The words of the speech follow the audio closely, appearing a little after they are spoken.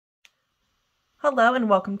Hello and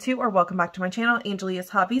welcome back to my channel, Angelia's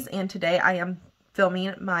Hobbies, and today I am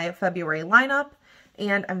filming my February lineup,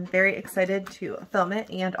 and I'm very excited to film it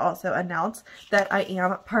and also announce that I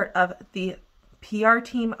am part of the PR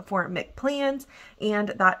team for Micplans, and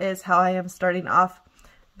that is how I am starting off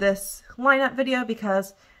this lineup video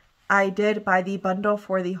because I did buy the bundle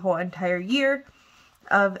for the whole entire year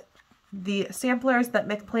of the samplers that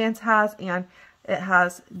Micplans has, and it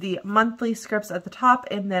has the monthly scripts at the top,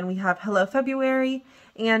 and then we have Hello February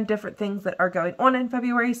and different things that are going on in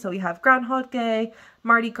February. So we have Groundhog Day,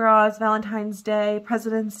 Mardi Gras, Valentine's Day,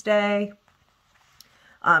 President's Day,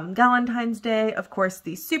 Galentine's Day, of course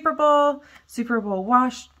the Super Bowl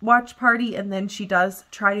watch party, and then she does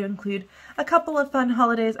try to include a couple of fun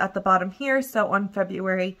holidays at the bottom here. So on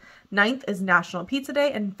February 9th is National Pizza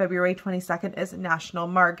Day, and February 22nd is National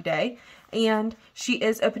Marg Day. And she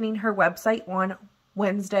is opening her website on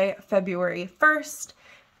Wednesday, February 1st,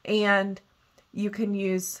 and you can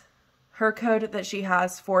use her code that she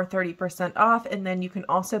has for 30% off, and then you can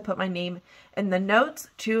also put my name in the notes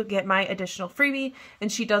to get my additional freebie, and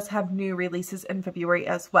she does have new releases in February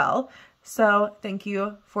as well. So thank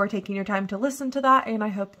you for taking your time to listen to that, and I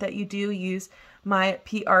hope that you do use my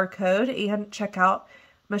PR code and check out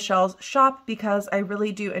Michelle's shop because I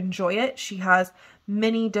really do enjoy it. She has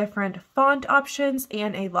many different font options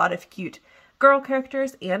and a lot of cute girl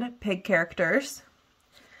characters and pig characters.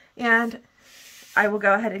 And I will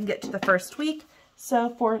go ahead and get to the first week. So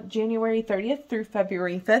for January 30th through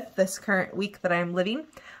February 5th, this current week that I'm living,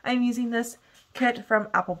 I'm using this kit from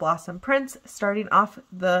Apple Blossom Prints, starting off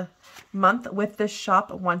the month with this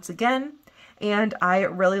shop once again. And I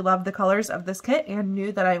really love the colors of this kit and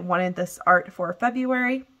knew that I wanted this art for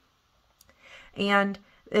February. And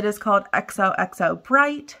it is called XOXO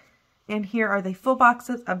Bright. And here are the full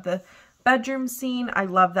boxes of the bedroom scene. I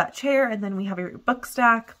love that chair. And then we have a book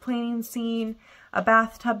stack, planning scene, a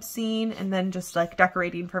bathtub scene, and then just like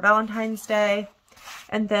decorating for Valentine's Day.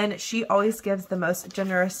 And then she always gives the most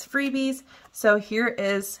generous freebies. So here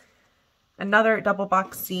is another double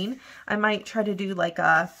box scene. I might try to do like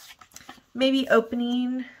a maybe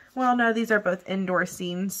opening. Well, no, these are both indoor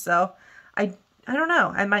scenes. So I don't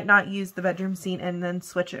know. I might not use the bedroom scene and then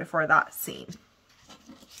switch it for that scene.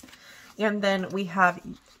 And then we have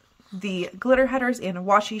the glitter headers and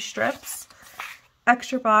washi strips,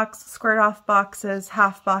 extra box, squared off boxes,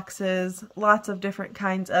 half boxes, lots of different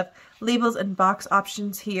kinds of labels and box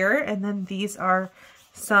options here. And then these are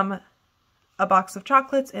a box of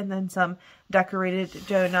chocolates and then some decorated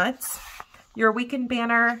donuts. Your weekend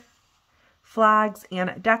banner, flags and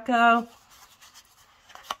deco,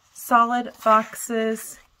 solid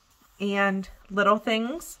boxes, and little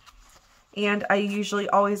things. And I usually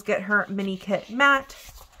always get her mini kit matte.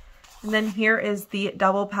 And then here is the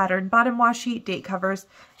double pattern bottom washi, date covers,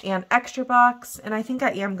 and extra box. And I think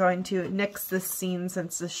I am going to nix this scene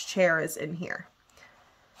since this chair is in here.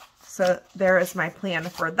 So there is my plan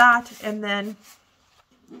for that. And then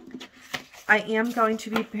I am going to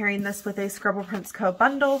be pairing this with a Plannerpixieco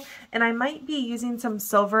bundle, and I might be using some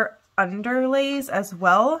silver underlays as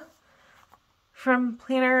well from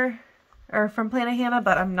Plannahannah,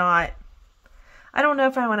 but I don't know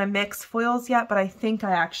if I want to mix foils yet, but I think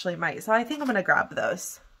I actually might. So I think I'm going to grab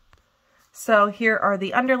those. So here are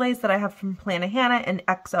the underlays that I have from Plannahannah in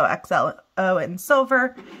XOXO in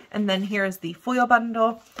silver. And then here's the foil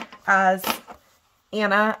bundle. As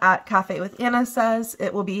Anna at Cafe with Anna says,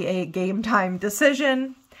 it will be a game time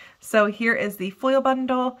decision. So here is the foil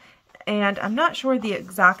bundle. And I'm not sure the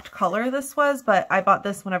exact color this was, but I bought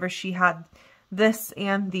this whenever she had this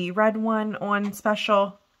and the red one on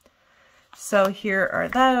special. So here are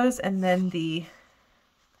those, and then the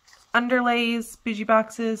underlays, bougie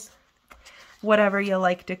boxes, whatever you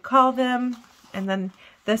like to call them. And then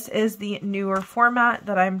this is the newer format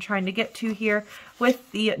that I'm trying to get to here with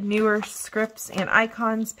the newer scripts and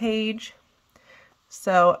icons page.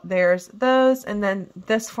 So there's those, and then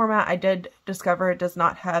this format I did discover it does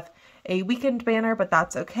not have a weekend banner, but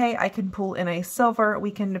that's okay. I can pull in a silver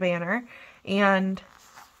weekend banner. And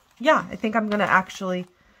yeah, I think I'm going to actually,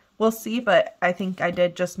 we'll see, but I think I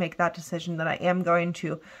did just make that decision that I am going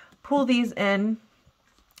to pull these in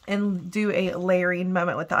and do a layering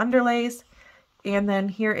moment with the underlays. And then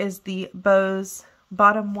here is the bows,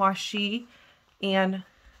 bottom washi, and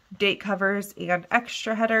date covers and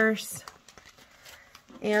extra headers.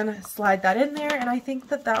 And slide that in there, and I think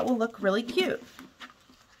that that will look really cute.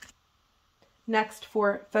 Next,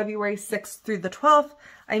 for February 6th through the 12th,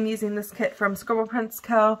 I'm using this kit from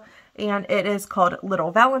Plannerpixieco, and it is called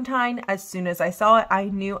Little Valentine. As soon as I saw it, I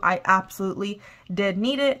knew I absolutely did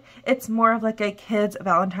need it. It's more of like a kid's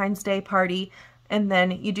Valentine's Day party, and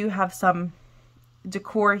then you do have some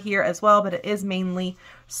decor here as well, but it is mainly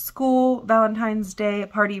school Valentine's Day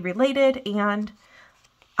party related, and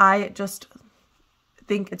I just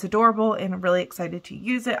think it's adorable and I'm really excited to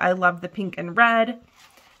use it. I love the pink and red.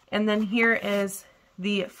 And then here is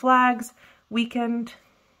the flags weekend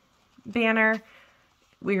banner,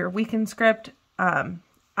 weekend script,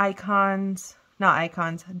 icons, not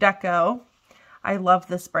icons, deco. I love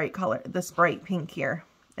this bright color, this bright pink here.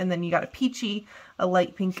 And then you got a peachy, a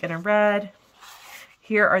light pink, and a red.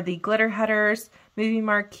 Here are the glitter headers, movie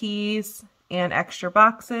marquees, and extra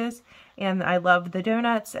boxes. And I love the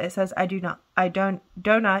donuts. It says, I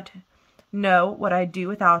don't know what I'd do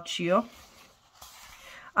without you.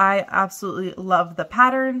 I absolutely love the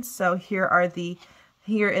patterns. So here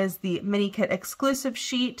is the mini kit exclusive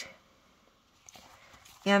sheet.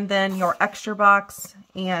 And then your extra box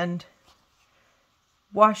and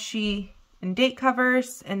washi and date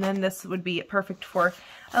covers. And then this would be perfect for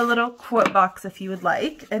a little quote box if you would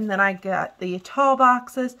like. And then I got the tall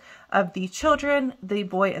boxes of the children, the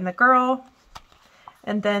boy and the girl,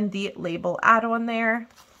 and then the label add-on there.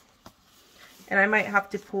 And I might have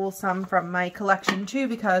to pull some from my collection too,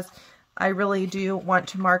 because I really do want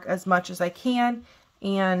to mark as much as I can,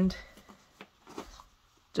 and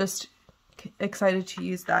just excited to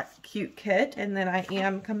use that cute kit. And then I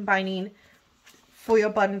am combining foil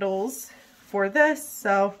bundles for this.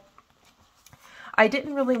 So I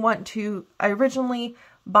didn't really want to, I originally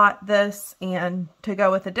bought this and to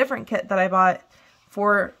go with a different kit that I bought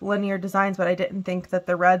for linear designs, but I didn't think that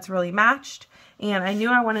the reds really matched. And I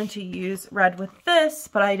knew I wanted to use red with this,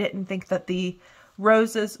 but I didn't think that the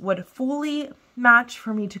roses would fully match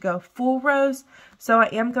for me to go full rose. So I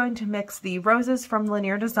am going to mix the roses from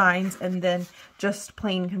Linear Designs and then just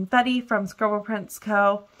plain confetti from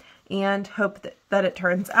Plannerpixieco, and hope that it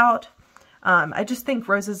turns out. I just think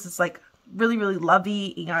roses is like really, really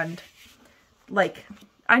lovey, and like,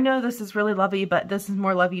 I know this is really lovey, but this is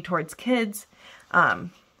more lovey towards kids.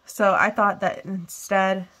 So I thought that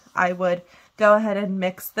instead I would go ahead and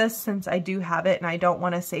mix this, since I do have it and I don't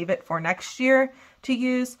want to save it for next year to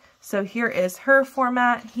use. So here is her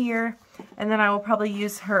format here, and then I will probably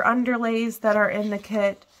use her underlays that are in the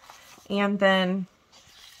kit. And then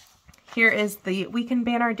here is the weekend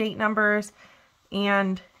banner date numbers,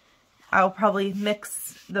 and I'll probably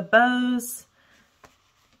mix the bows.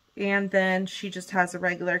 And then she just has a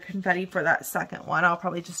regular confetti for that second one. I'll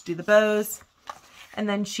probably just do the bows. And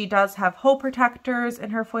then she does have hole protectors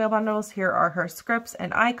in her foil bundles. Here are her scripts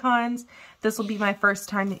and icons. This will be my first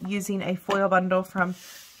time using a foil bundle from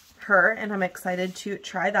her, and I'm excited to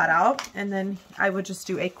try that out. And then I would just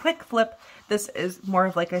do a quick flip. This is more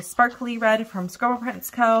of like a sparkly red from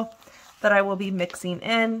Plannerpixieco that I will be mixing in.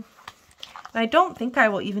 And I don't think I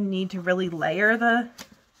will even need to really layer the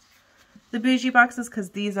bougie boxes,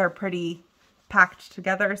 because these are pretty packed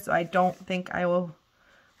together, so I don't think I will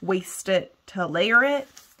waste it to layer it.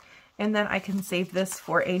 And then I can save this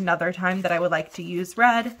for another time that I would like to use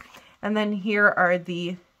red. And then here are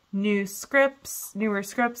the newer scripts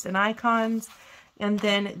and icons, and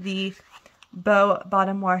then the bow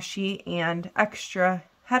bottom washi and extra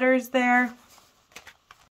headers there.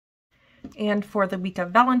 And for the week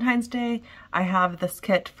of Valentine's Day, I have this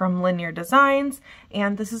kit from Linear Designs,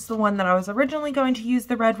 and this is the one that I was originally going to use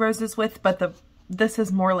the red roses with, but this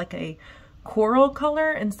is more like a coral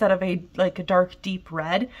color instead of a dark deep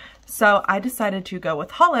red. So I decided to go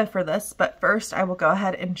with Hollow for this, but first I will go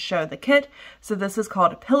ahead and show the kit. So this is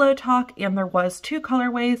called Pillow Talk, and there was 2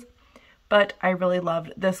 colorways, but I really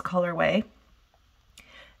loved this colorway.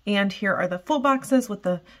 And here are the full boxes with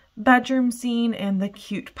the bedroom scene and the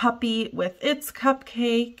cute puppy with its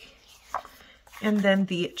cupcake. And then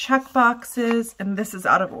the check boxes, and this is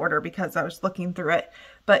out of order because I was looking through it,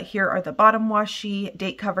 but here are the bottom washi,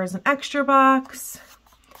 date covers, and extra box,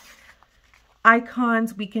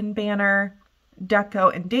 icons, weekend banner,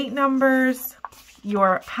 deco, and date numbers,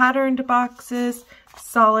 your patterned boxes,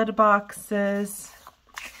 solid boxes,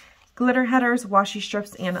 glitter headers, washi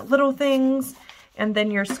strips, and little things, and then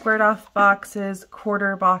your squared off boxes,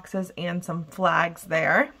 quarter boxes, and some flags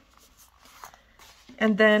there.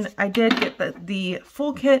 And then I did get the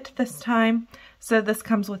full kit this time. So this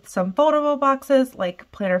comes with some foldable boxes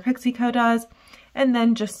like Plannerpixieco does, and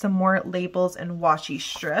then just some more labels and washi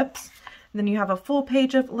strips. And then you have a full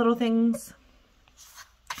page of little things.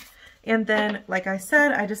 And then, like I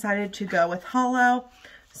said, I decided to go with Hollow.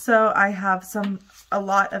 So I have a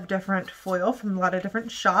lot of different foil from a lot of different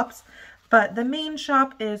shops, but the main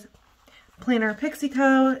shop is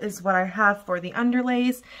Plannerpixieco is what I have for the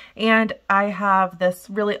underlays, and I have this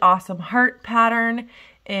really awesome heart pattern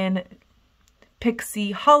in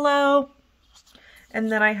Pixie Hollow,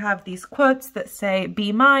 And then I have these quotes that say,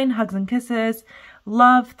 "Be mine, hugs and kisses,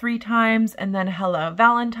 love 3 times, and then hello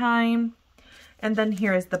Valentine." And then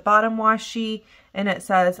here is the bottom washi, and it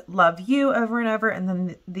says, "Love you" over and over, and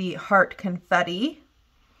then the heart confetti.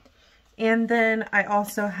 And then I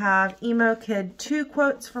also have Emo Kid 2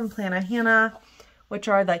 quotes from Plannahannah, which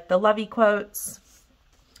are like the lovey quotes.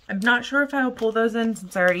 I'm not sure if I will pull those in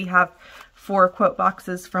since I already have 4 quote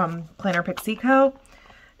boxes from Plannerpixieco.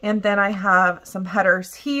 And then I have some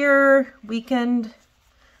headers here, weekend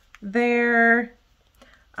there,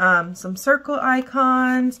 some circle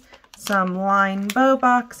icons, some line bow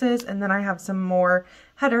boxes, and then I have some more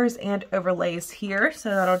headers and overlays here. So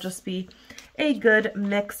that'll just be a good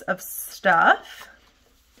mix of stuff.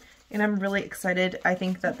 And I'm really excited. I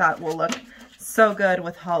think that that will look so good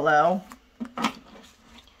with holo.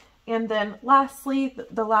 And then lastly,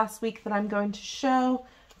 the last week that I'm going to show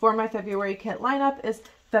for my February kit lineup is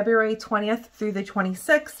February 20th through the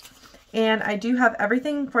 26th. And I do have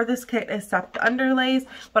everything for this kit except the underlays,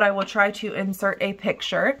 but I will try to insert a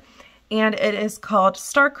picture. And it is called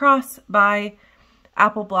Starcross by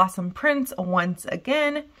Apple Blossom Prints once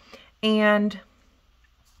again. And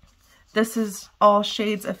this is all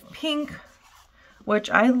shades of pink, which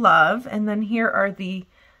I love. And then here are the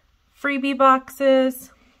freebie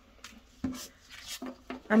boxes.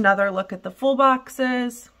 Another look at the full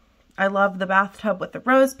boxes. I love the bathtub with the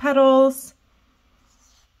rose petals.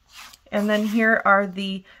 And then here are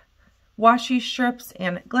the washi strips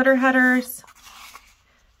and glitter headers.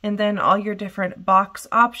 And then all your different box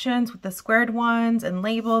options with the squared ones and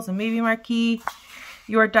labels and movie marquee.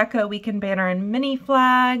 Your Deco Weekend banner and mini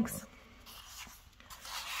flags.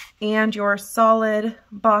 And your solid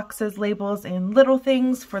boxes, labels, and little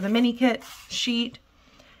things for the mini kit sheet.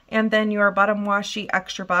 And then your bottom washi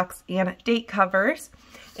extra box and date covers.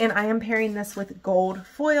 And I am pairing this with gold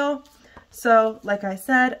foil. So like I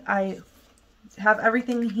said, I have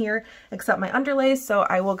everything here except my underlays. So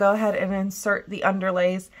I will go ahead and insert the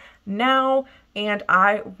underlays now. And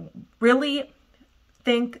I really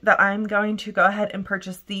think that I'm going to go ahead and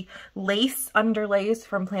purchase the lace underlays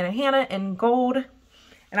from Plannahannah in gold.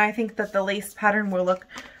 And I think that the lace pattern will look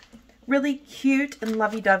really cute and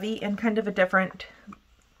lovey-dovey and kind of a different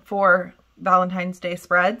for Valentine's Day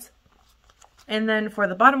spreads. And then for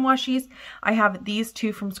the bottom washies, I have these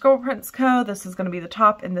 2 from Scroll Prints Co. This is going to be the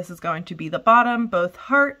top and this is going to be the bottom, both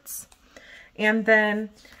hearts. And then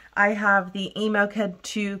I have the Emo Kid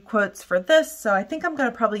 2 quotes for this. So I think I'm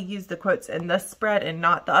going to probably use the quotes in this spread and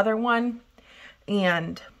not the other one.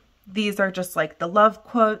 And these are just like the love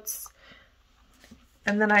quotes.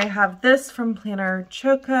 And then I have this from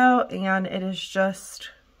Plannerpixieco, and it is just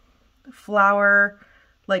flower,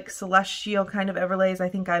 like celestial kind of overlays. I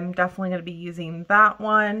think I'm definitely going to be using that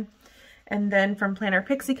one. And then from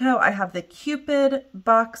Plannerpixieco, I have the Cupid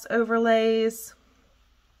box overlays.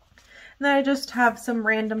 And then I just have some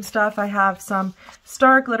random stuff. I have some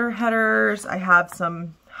star glitter headers. I have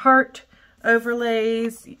some heart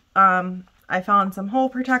overlays. I found some hole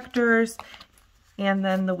protectors, and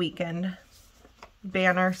then the weekend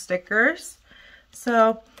banner stickers.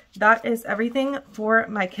 So that is everything for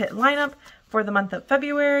my kit lineup for the month of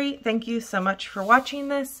February. Thank you so much for watching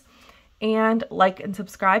this, and like and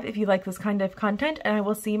subscribe if you like this kind of content, and I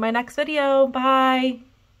will see you in my next video. Bye!